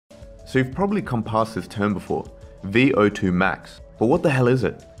So you've probably come past this term before, VO2max, but what the hell is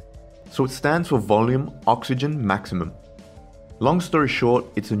it? So it stands for volume oxygen maximum. Long story short,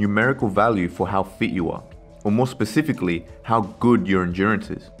 it's a numerical value for how fit you are, or more specifically, how good your endurance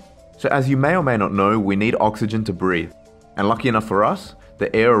is. So as you may or may not know, we need oxygen to breathe, and lucky enough for us,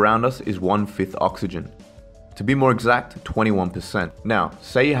 the air around us is 1/5 oxygen. To be more exact, 21%. Now,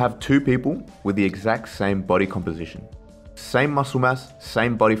 say you have two people with the exact same body composition. Same muscle mass,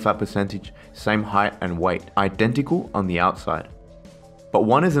 same body fat percentage, same height and weight, identical on the outside. But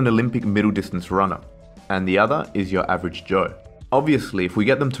one is an Olympic middle distance runner, and the other is your average Joe. Obviously, if we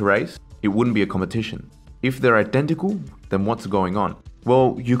get them to race, it wouldn't be a competition. If they're identical, then what's going on?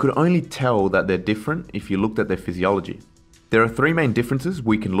 Well, you could only tell that they're different if you looked at their physiology. There are three main differences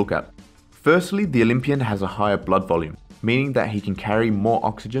we can look at. Firstly, the Olympian has a higher blood volume, meaning that he can carry more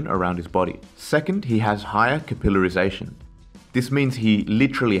oxygen around his body. Second, he has higher capillarization. This means he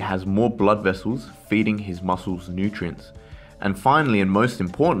literally has more blood vessels feeding his muscles nutrients. And finally, and most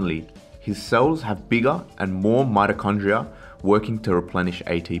importantly, his cells have bigger and more mitochondria working to replenish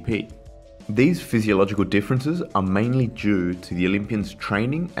ATP. These physiological differences are mainly due to the Olympian's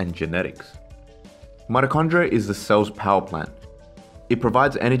training and genetics. Mitochondria is the cell's power plant. It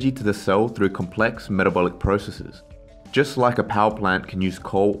provides energy to the cell through complex metabolic processes. Just like a power plant can use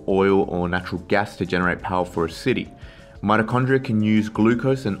coal, oil, or natural gas to generate power for a city, mitochondria can use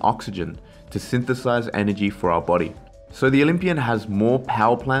glucose and oxygen to synthesize energy for our body. So the Olympian has more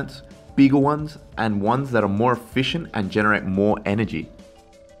power plants, bigger ones, and ones that are more efficient and generate more energy.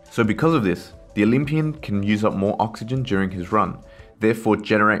 So because of this, the Olympian can use up more oxygen during his run, therefore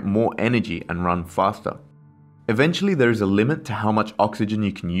generate more energy and run faster. Eventually, there is a limit to how much oxygen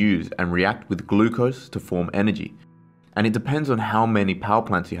you can use and react with glucose to form energy. And it depends on how many power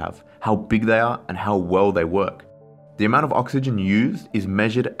plants you have, how big they are, and how well they work. The amount of oxygen used is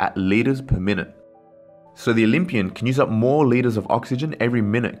measured at liters per minute. So the Olympian can use up more liters of oxygen every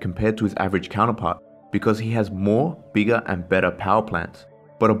minute compared to his average counterpart because he has more, bigger, and better power plants.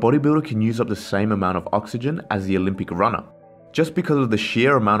 But a bodybuilder can use up the same amount of oxygen as the Olympic runner, just because of the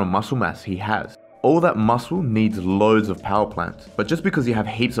sheer amount of muscle mass he has. All that muscle needs loads of power plants, but just because you have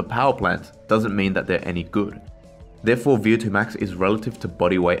heaps of power plants doesn't mean that they're any good. Therefore, VO2max is relative to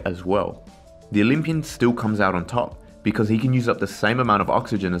body weight as well. The Olympian still comes out on top because he can use up the same amount of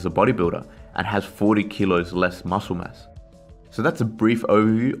oxygen as a bodybuilder and has 40 kilos less muscle mass. So that's a brief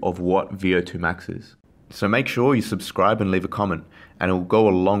overview of what VO2max is. So make sure you subscribe and leave a comment, and it will go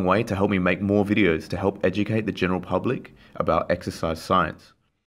a long way to help me make more videos to help educate the general public about exercise science.